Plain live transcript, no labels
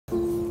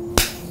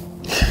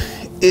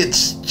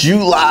It's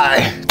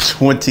July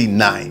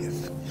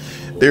 29th.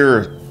 There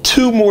are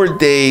 2 more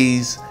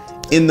days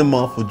in the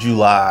month of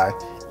July,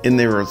 and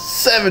there are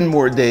 7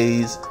 more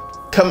days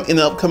in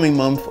the upcoming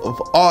month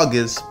of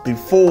August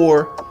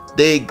before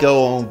they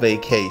go on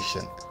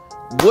vacation.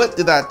 What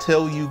did I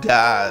tell you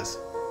guys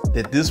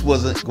that this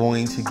wasn't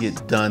going to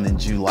get done in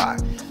July?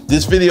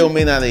 This video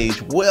may not age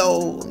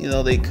well, you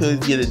know, they could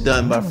get it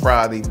done by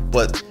Friday,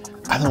 but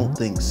I don't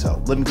think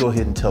so. Let me go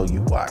ahead and tell you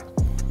why.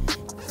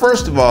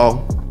 First of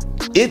all,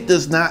 it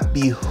does not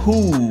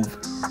behoove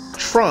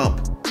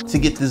Trump to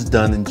get this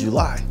done in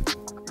July.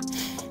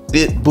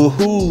 It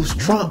behooves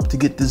Trump to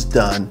get this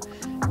done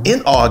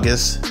in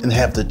August and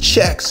have the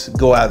checks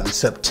go out in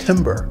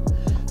September.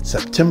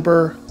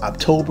 September,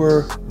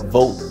 October,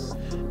 vote.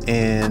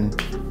 And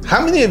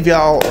how many of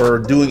y'all are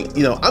doing,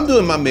 I'm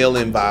doing my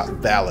mail-in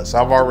ballots.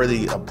 I've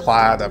already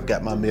applied. I've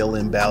got my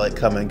mail-in ballot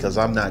coming because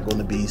I'm not going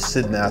to be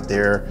sitting out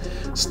there,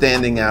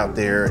 standing out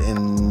there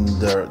in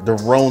the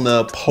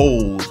Rona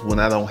polls when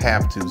I don't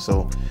have to.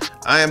 So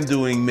I am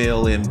doing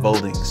mail-in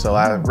voting. So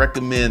I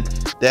recommend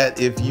that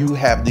if you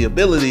have the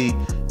ability,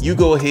 you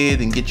go ahead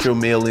and get your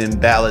mail-in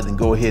ballot and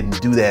go ahead and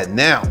do that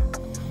now.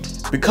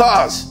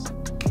 Because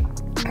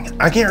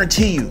I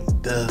guarantee you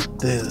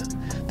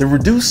the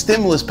reduced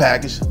stimulus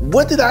package,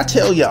 what did I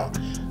tell y'all?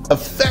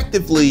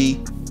 Effectively,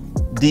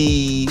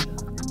 the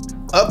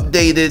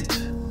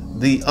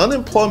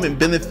unemployment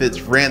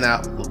benefits ran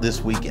out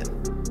this weekend.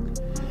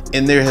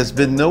 And there has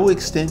been no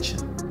extension.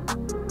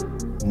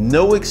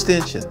 No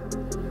extension.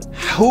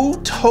 Who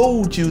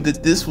told you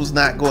that this was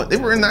not going, they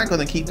were not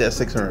going to keep that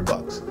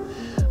 $600?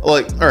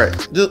 Like, all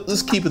right,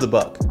 let's keep it a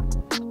buck.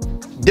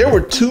 There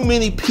were too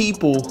many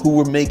people who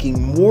were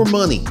making more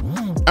money.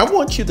 I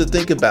want you to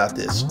think about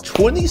this.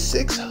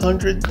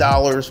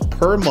 $2,600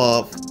 per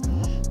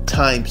month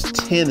times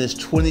 10 is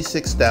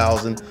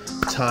 $26,000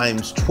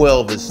 times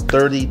 12 is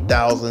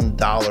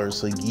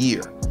 $30,000 a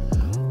year.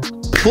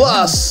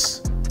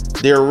 Plus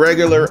their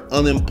regular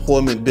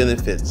unemployment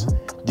benefits.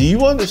 Do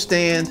you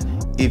understand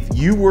if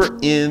you were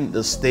in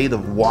the state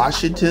of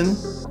Washington,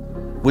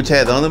 which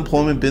had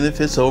unemployment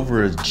benefits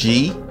over a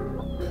G?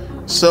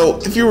 So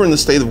if you were in the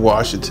state of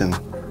Washington,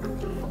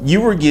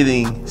 you were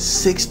getting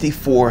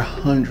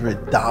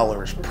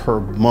 $6,400 per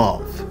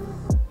month.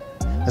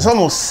 That's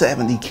almost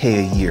 $70K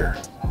a year.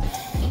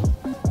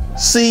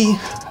 See,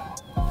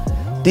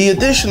 the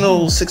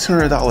additional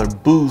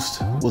 $600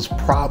 boost was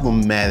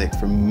problematic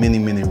for many,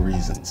 many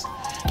reasons.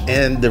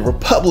 And the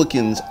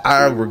Republicans,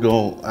 I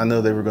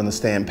know they were going to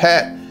stand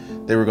pat.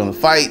 They were going to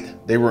fight.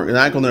 They were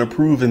not going to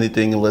approve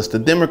anything unless the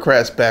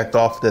Democrats backed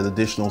off that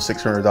additional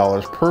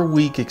 $600 per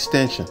week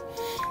extension,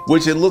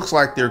 which it looks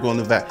like they're going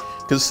to back.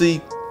 Because see,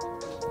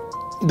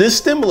 this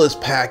stimulus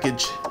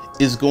package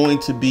is going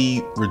to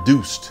be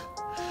reduced.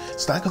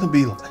 It's not going to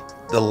be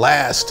the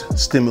last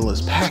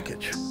stimulus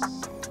package.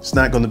 It's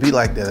not going to be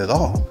like that at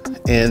all.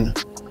 And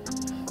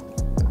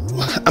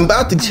I'm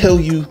about to tell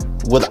you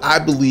what I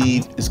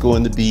believe is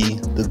going to be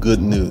the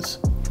good news.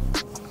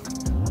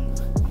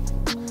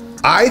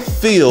 I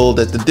feel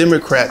that the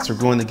Democrats are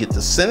going to get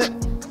the Senate,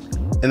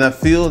 and I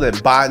feel that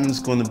Biden's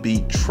going to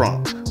beat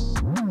Trump.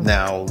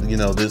 Now,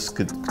 this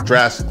could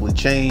drastically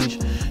change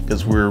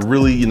because we're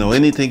really,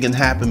 anything can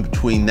happen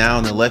between now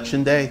and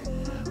election day.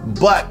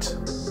 But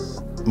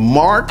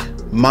mark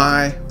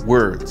my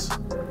words,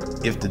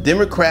 if the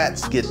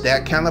Democrats get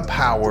that kind of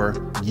power,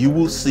 you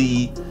will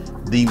see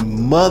the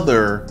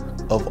mother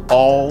of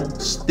all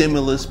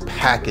stimulus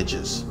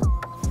packages.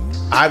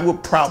 I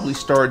would probably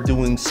start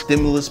doing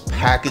stimulus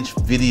package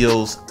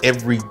videos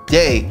every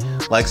day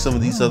like some of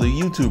these other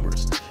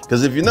YouTubers.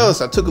 Because if you notice,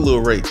 I took a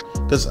little break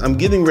because I'm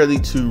getting ready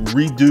to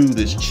redo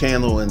this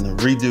channel and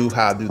redo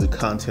how I do the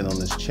content on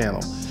this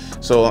channel.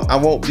 So I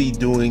won't be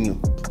doing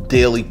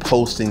daily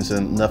postings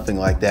and nothing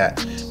like that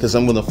because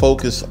I'm going to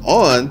focus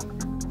on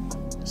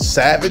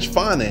Savage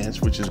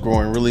Finance, which is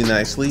growing really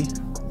nicely,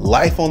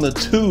 Life on the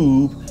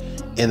Tube,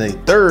 and a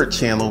 3rd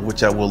channel,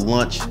 which I will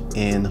launch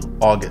in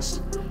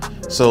August.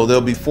 So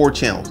there'll be 4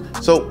 channels.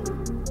 So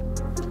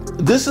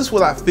this is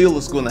what I feel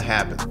is going to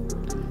happen,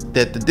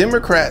 that the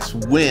Democrats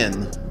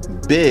win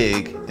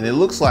big, and it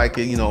looks like,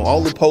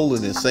 all the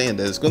polling is saying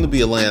that it's going to be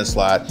a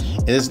landslide,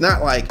 and it's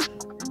not like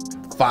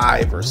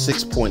 5 or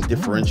 6 point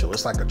differential.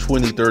 It's like a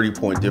 20-30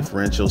 point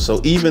differential. So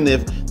even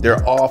if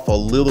they're off a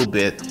little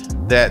bit,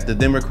 that the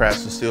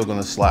Democrats are still going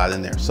to slide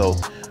in there. So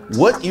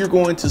what you're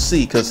going to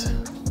see, because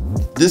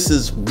this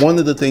is one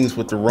of the things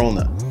with the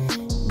Rona,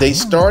 they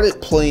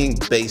started playing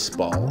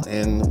baseball,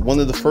 and one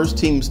of the first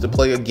teams to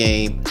play a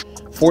game,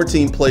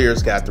 14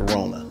 players got the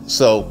Rona.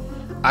 So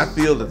I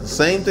feel that the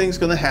same thing's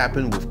going to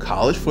happen with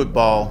college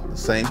football. The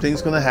same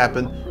thing's going to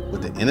happen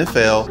with the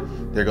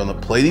NFL. They're going to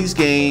play these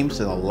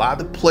games, and a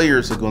lot of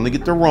players are going to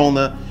get the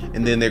Rona,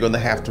 and then they're going to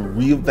have to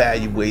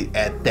reevaluate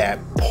at that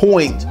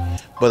point.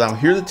 But I'm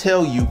here to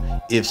tell you,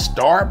 if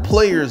star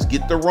players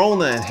get the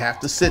Rona and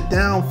have to sit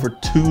down for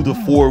 2 to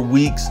 4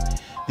 weeks,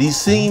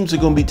 these teams are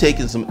going to be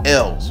taking some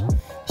L's.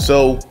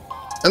 So,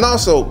 and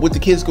also with the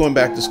kids going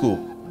back to school,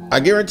 I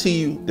guarantee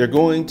you they're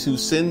going to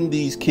send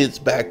these kids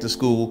back to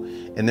school,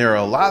 and there are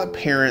a lot of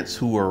parents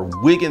who are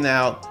wigging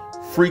out,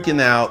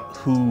 freaking out,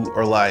 who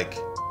are like,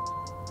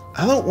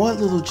 I don't want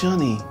little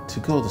Johnny to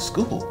go to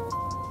school.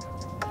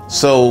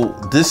 So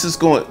this is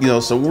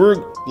going, so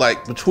we're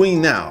like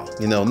between now,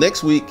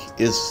 next week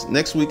is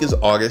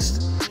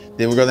August.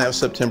 Then we're going to have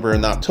September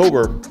and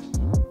October.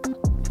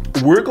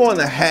 We're going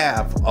to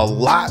have a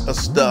lot of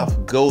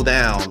stuff go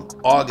down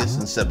August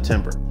and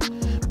September,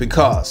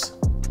 because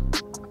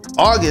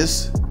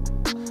August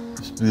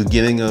is the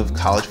beginning of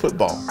college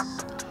football.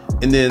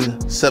 And then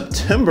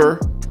September,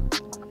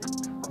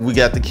 we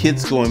got the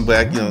kids going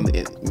back,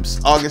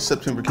 August,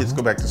 September, kids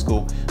go back to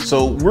school.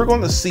 So we're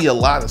going to see a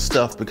lot of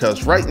stuff,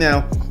 because right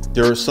now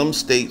there are some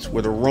states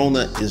where the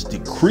Rona is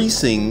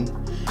decreasing,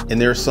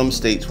 and there are some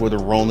states where the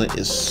Rona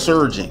is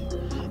surging.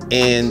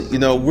 And,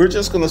 we're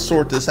just going to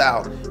sort this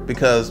out,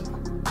 because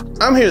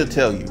I'm here to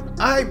tell you,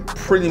 I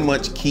pretty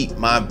much keep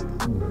my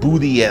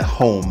booty at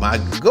home. I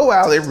go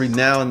out every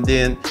now and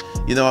then.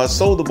 I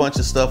sold a bunch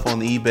of stuff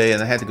on eBay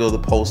and I had to go to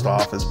the post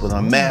office, but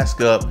I'm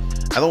masked up.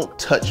 I don't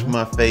touch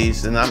my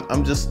face, and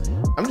I'm just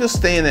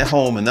staying at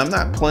home, and I'm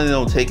not planning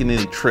on taking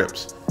any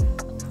trips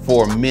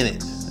for a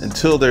minute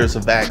until there's a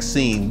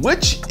vaccine,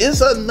 which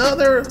is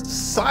another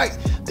site.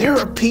 There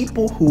are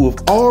people who have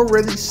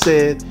already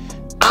said,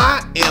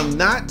 I am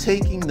not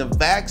taking the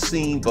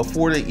vaccine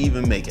before they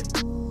even make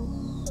it.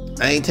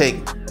 I ain't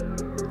taking it.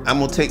 I'm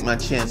gonna take my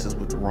chances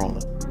with the Rona.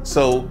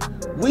 So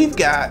we've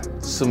got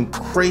some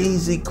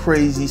crazy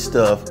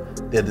stuff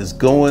that is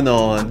going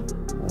on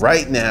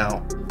right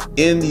now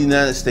in the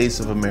United States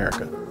of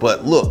America.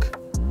 But look,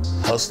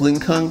 hustling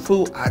Kung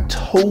Fu, I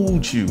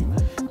told you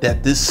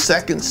that this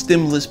second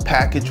stimulus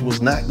package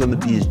was not going to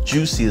be as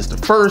juicy as the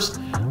first.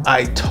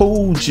 I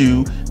told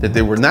you that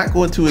they were not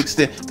going to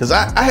extend, because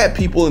I had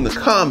people in the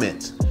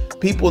comments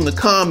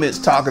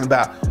talking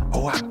about,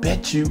 oh, I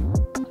bet you,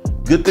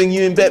 good thing you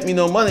didn't bet me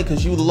no money,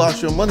 because you would have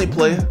lost your money,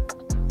 player,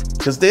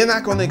 because they're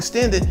not going to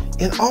extend it.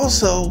 And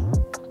also,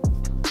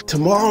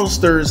 tomorrow's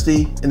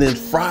Thursday, and then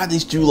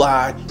Friday's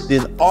July,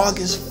 then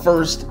August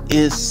 1st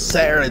is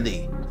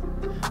Saturday.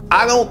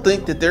 I don't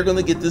think that they're going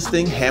to get this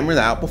thing hammered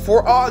out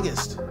before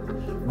August,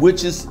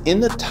 which is in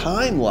the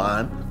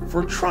timeline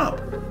for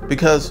Trump.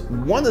 Because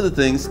one of the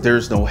things,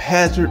 there's no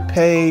hazard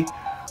pay.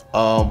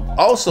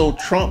 Also,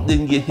 Trump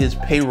didn't get his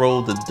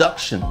payroll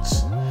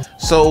deductions.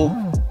 So,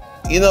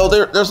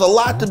 there's a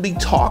lot to be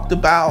talked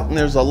about, and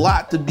there's a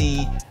lot to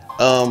be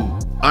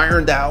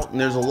ironed out, and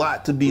there's a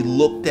lot to be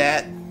looked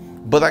at.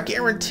 But I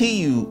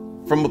guarantee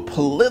you, from a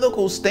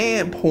political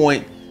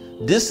standpoint,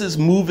 this is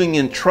moving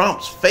in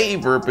Trump's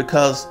favor,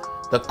 because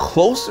the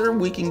closer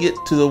we can get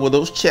to where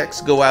those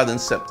checks go out in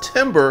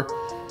September,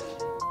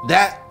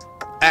 that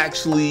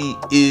actually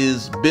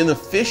is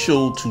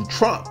beneficial to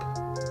Trump.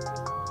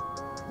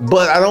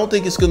 But I don't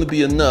think it's going to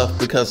be enough,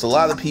 because a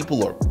lot of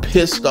people are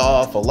pissed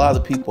off. A lot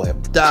of people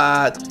have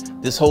died.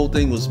 This whole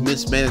thing was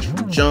mismanaged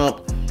from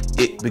jump.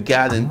 It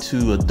got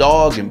into a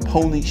dog and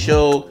pony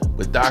show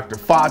with Dr.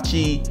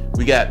 Fauci.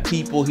 We got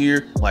people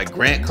here like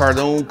Grant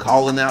Cardone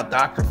calling out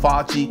Dr.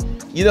 Fauci.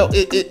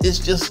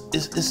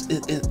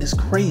 It's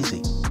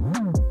crazy.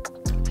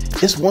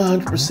 It's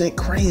 100%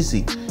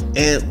 crazy.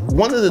 And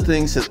one of the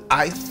things that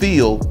I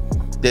feel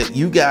that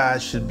you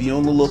guys should be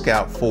on the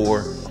lookout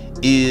for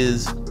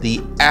is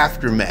the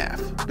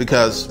aftermath,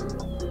 because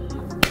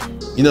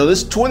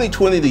this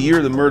 2020, the year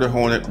of the murder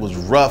hornet, was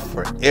rough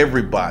for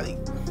everybody.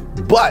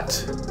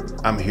 But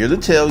I'm here to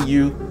tell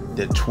you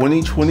that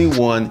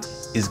 2021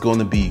 is going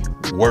to be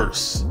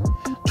worse.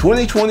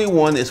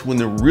 2021 is when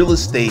the real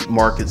estate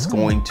market's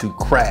going to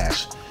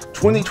crash.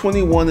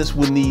 2021 is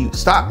when the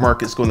stock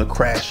market's going to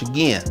crash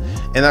again.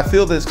 And I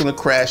feel that it's going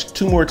to crash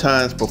 2 more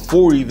times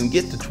before we even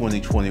get to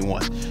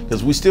 2021,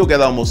 because we still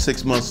got almost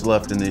 6 months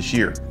left in this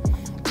year.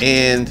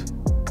 And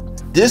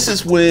this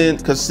is when,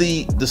 because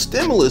see, the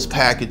stimulus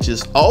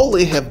packages, all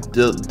they have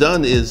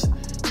done is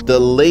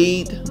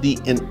delayed the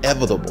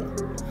inevitable.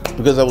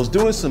 Because I was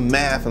doing some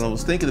math and I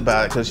was thinking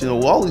about it, because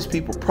all these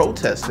people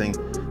protesting,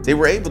 they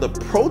were able to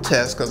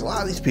protest because a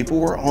lot of these people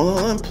were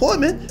on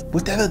unemployment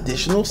with that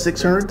additional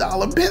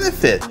 $600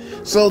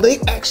 benefit. So they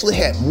actually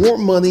had more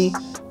money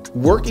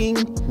working,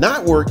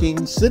 not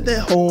working, sitting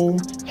at home,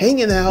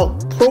 hanging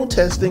out,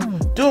 protesting,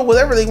 doing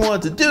whatever they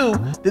wanted to do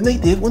than they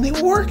did when they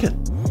were working.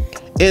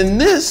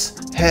 And this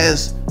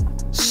has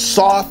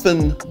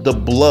softened the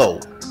blow,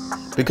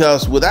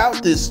 because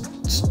without this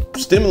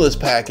stimulus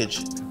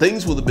package,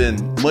 things would have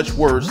been much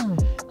worse.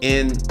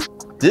 And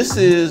this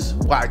is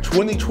why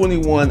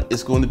 2021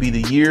 is going to be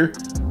the year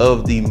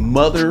of the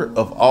mother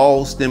of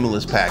all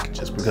stimulus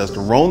packages, because the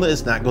Rona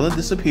is not going to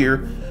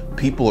disappear.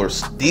 People are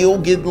still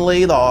getting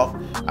laid off.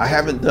 I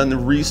haven't done the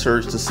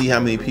research to see how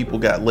many people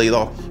got laid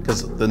off,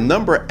 because the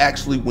number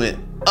actually went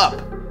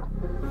up.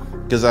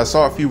 Because I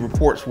saw a few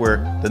reports where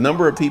the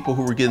number of people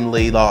who were getting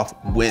laid off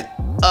went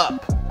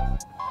up.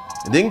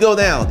 It didn't go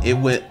down, it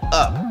went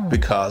up,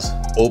 because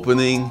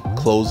opening,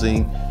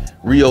 closing,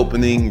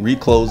 reopening,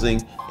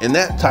 reclosing, and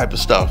that type of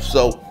stuff.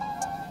 So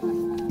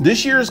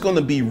this year is going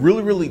to be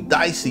really, really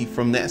dicey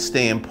from that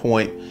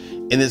standpoint,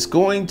 and it's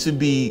going to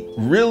be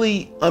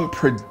really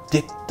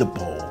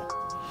unpredictable.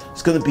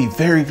 It's going to be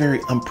very,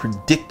 very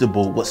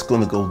unpredictable what's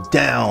going to go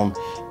down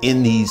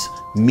in these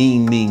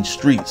mean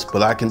streets.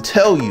 But I can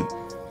tell you,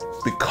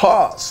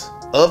 because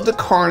of the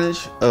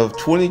carnage of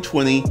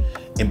 2020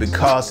 and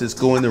because it's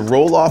going to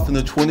roll off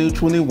into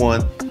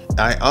 2021,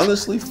 I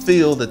honestly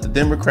feel that the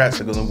Democrats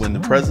are going to win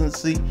the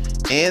presidency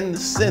and the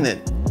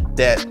Senate,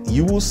 that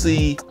you will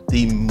see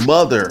the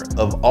mother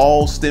of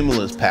all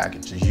stimulus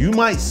packages. You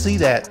might see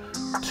that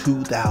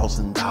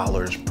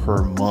 $2,000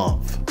 per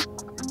month.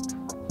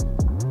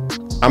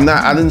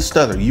 I didn't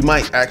stutter. You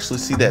might actually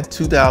see that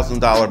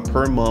 $2,000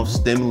 per month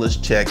stimulus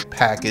check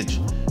package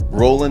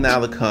rolling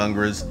out of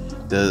Congress.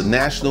 The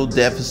national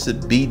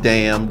deficit be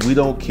damned. We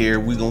don't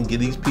care. We're going to give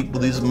these people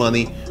this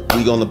money.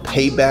 We're going to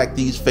pay back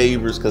these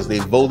favors because they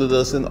voted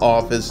us in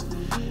office.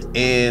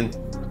 And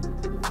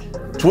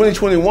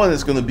 2021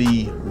 is going to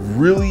be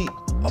really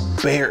a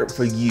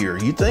bearable year.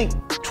 You think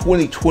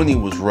 2020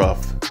 was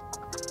rough?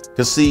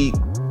 Because see,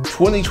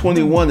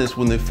 2021 is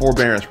when the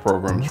forbearance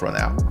programs run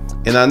out.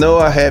 And I know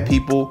I had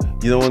people,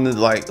 and they're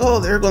like, oh,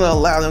 they're going to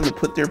allow them to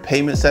put their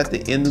payments at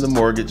the end of the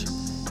mortgage.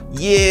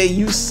 Yeah,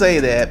 you say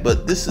that,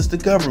 but this is the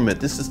government.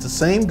 This is the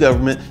same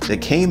government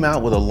that came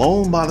out with a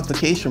loan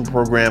modification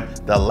program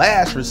the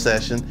last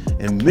recession,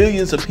 and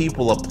millions of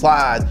people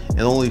applied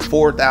and only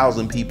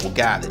 4,000 people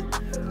got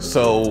it.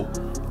 So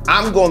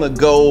I'm going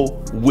to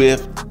go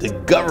with the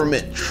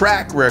government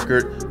track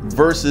record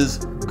versus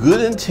good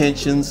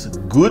intentions,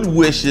 good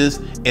wishes,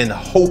 and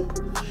hope.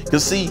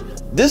 Because see,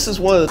 this is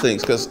one of the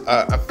things, because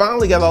I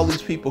finally got all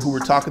these people who were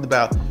talking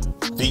about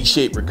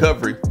V-shaped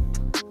recovery.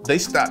 They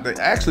stopped.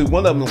 Actually,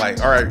 one of them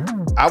like, all right,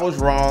 I was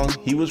wrong.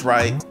 He was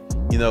right.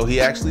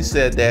 He actually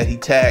said that. He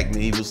tagged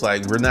me. He was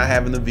like, we're not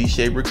having a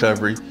V-shaped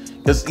recovery.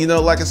 Because,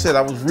 like I said,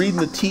 I was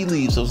reading the tea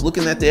leaves. I was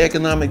looking at the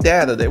economic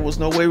data. There was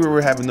no way we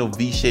were having no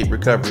V-shaped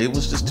recovery. It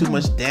was just too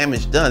much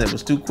damage done. It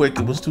was too quick.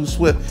 It was too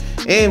swift.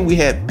 And we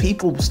had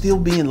people still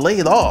being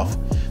laid off.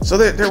 So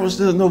there was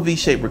no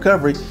V-shaped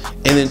recovery.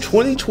 And in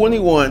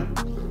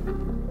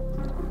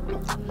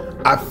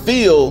 2021, I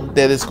feel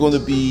that it's going to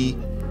be,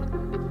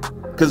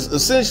 because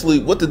essentially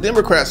what the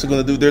Democrats are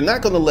going to do, they're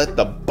not going to let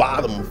the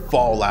bottom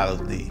fall out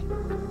of the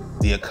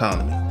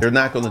economy. They're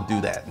not going to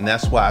do that. And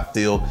that's why I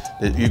feel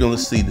that you're going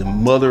to see the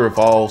mother of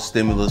all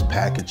stimulus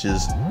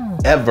packages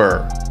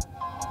ever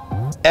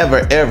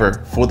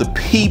for the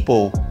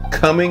people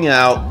coming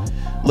out.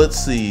 Let's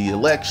see,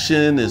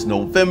 election is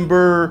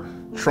November.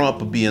 Trump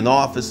will be in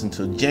office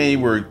until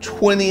January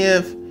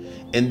 20th.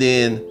 And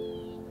then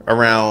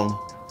around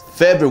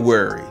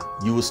February,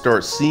 you will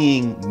start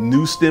seeing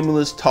new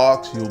stimulus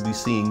talks. You'll be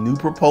seeing new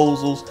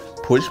proposals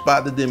pushed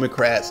by the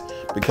Democrats,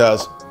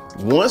 because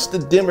once the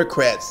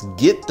Democrats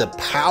get the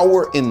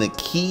power and the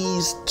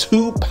keys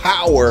to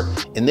power,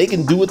 and they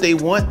can do what they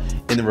want,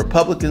 and the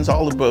Republicans,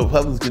 all the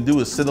Republicans can do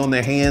is sit on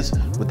their hands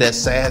with that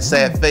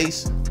sad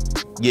face.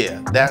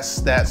 Yeah,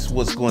 that's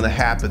what's going to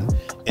happen.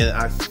 And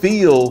I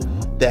feel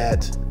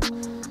that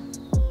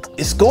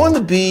it's going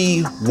to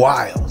be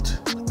wild.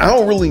 I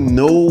don't really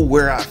know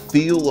where I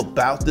feel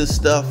about this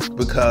stuff,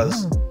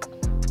 because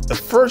at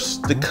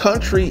first, the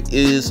country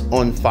is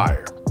on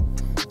fire.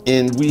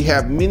 And we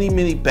have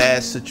many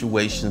bad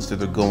situations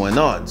that are going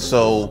on.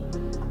 So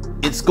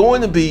it's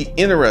going to be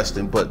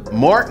interesting, but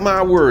mark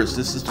my words,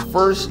 this is the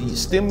first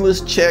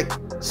stimulus check,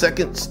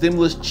 second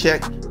stimulus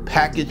check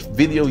package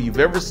video you've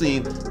ever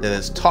seen that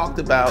has talked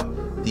about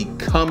the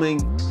coming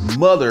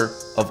mother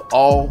of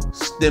all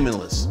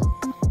stimulus.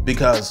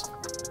 Because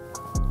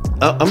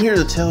I'm here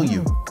to tell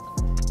you,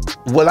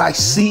 what I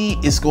see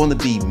is going to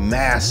be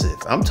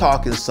massive. I'm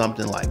talking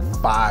something like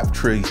 $5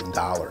 trillion,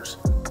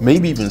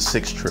 maybe even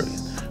 $6 trillion.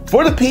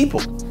 For the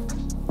people.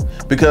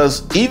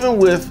 Because even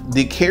with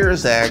the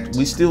CARES Act,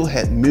 we still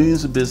had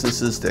millions of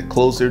businesses that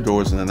closed their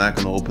doors and they're not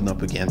going to open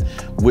up again,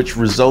 which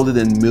resulted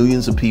in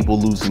millions of people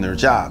losing their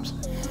jobs.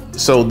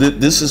 So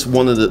this is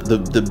one of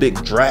the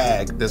big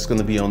drag that's going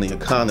to be on the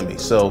economy.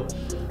 So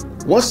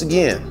once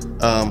again,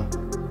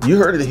 you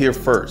heard it here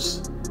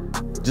first.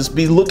 Just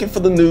be looking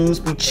for the news,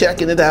 be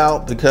checking it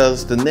out,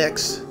 because the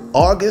next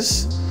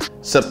August,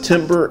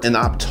 September, and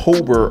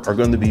October are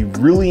going to be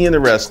really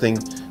interesting,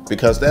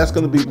 because that's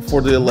going to be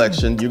before the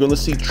election. You're going to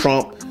see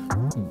Trump,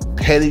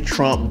 petty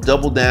Trump,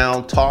 double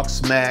down, talk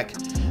smack.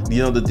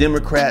 The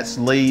Democrats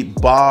laid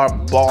bar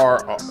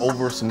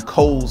over some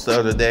coals the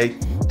other day.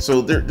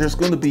 So there's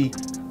going to be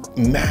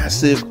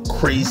massive,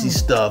 crazy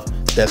stuff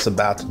that's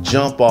about to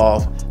jump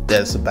off,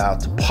 that's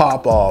about to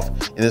pop off.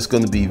 And it's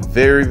going to be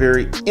very,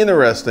 very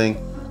interesting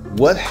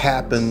what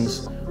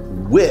happens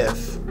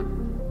with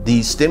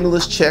the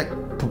stimulus check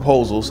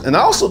proposals. And I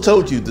also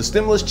told you the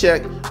stimulus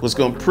check was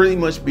going to pretty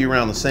much be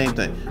around the same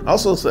thing. I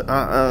also said,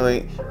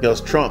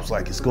 because Trump's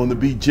like, it's going to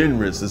be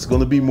generous. It's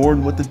going to be more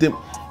than what the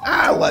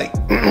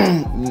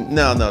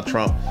no,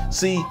 Trump.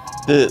 See,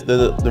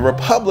 the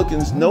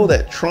Republicans know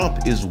that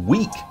Trump is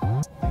weak.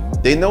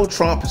 They know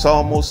Trump is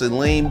almost a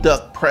lame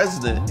duck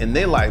president, and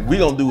they're like, we're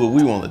going to do what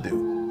we want to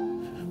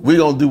do. We're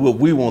gonna do what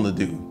we want to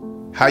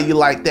do. How you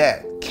like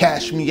that?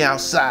 Cash me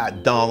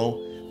outside,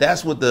 Donald.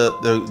 That's what the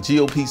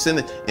GOP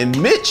Senate. And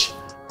Mitch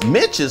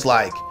is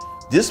like,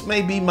 this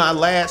may be my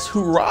last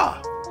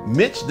hurrah.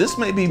 This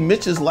may be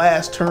Mitch's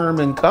last term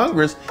in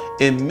Congress,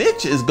 and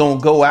Mitch is gonna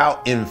go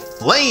out in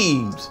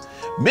flames.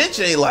 Mitch,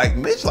 I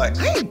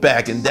ain't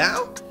backing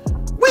down.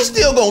 We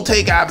still gonna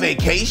take our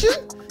vacation.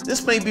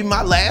 This may be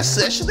my last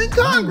session in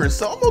Congress,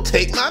 so I'm gonna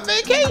take my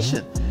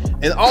vacation.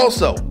 And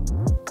also,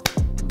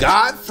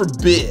 God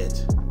forbid,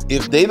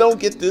 if they don't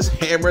get this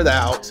hammered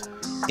out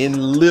in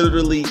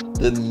literally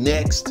the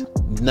next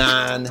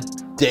 9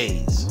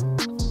 days,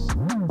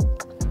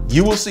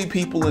 you will see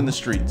people in the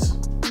streets.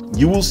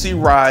 You will see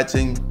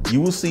rioting.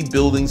 You will see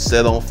buildings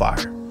set on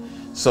fire.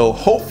 So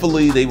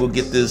hopefully they will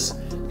get this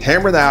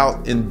hammered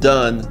out and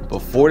done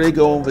before they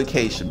go on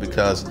vacation,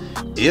 because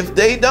if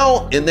they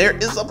don't, and there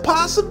is a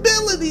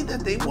possibility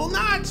that they will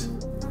not,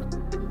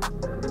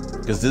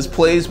 because this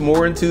plays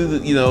more into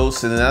the,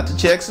 sending out the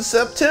checks in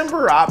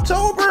September,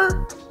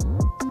 October.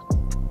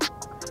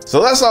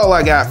 So that's all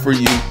I got for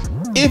you.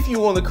 If you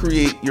want to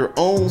create your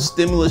own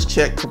stimulus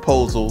check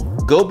proposal,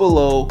 go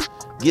below,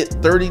 get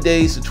 30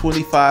 days to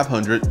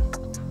 2,500.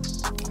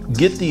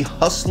 Get the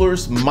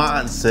hustler's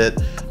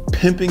mindset,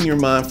 pimping your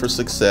mind for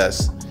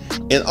success.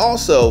 And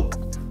also,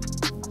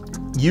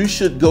 you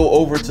should go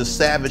over to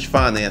Savage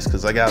Finance,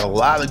 because I got a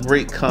lot of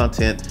great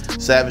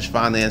content. Savage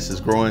Finance is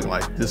growing.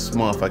 Like this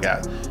month, I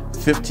got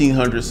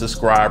 1,500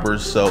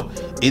 subscribers. So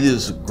it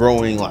is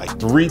growing like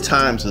 3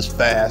 times as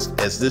fast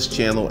as this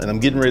channel. And I'm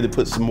getting ready to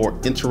put some more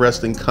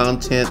interesting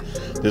content.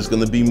 There's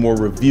going to be more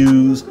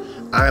reviews.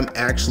 I'm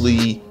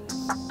actually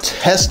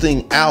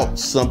testing out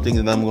something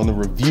that I'm going to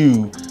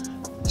review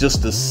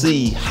just to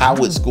see how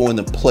it's going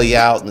to play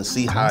out and to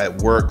see how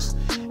it works.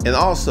 And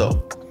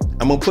also,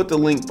 I'm gonna put the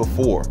link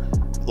before.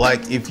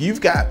 Like, if you've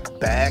got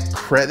bad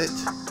credit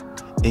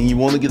and you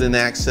want to get an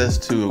access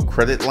to a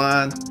credit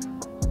line,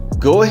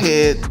 go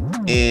ahead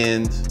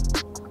and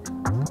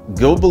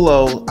go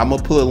below. I'm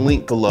gonna put a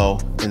link below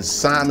and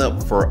sign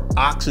up for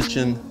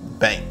Oxygen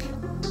Bank.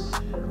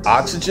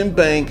 Oxygen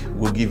Bank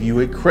will give you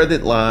a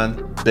credit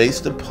line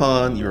based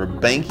upon your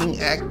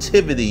banking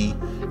activity,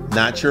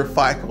 not your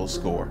FICO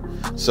score.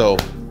 So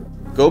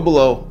go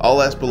below, all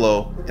that's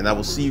below, and I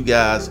will see you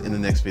guys in the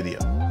next video.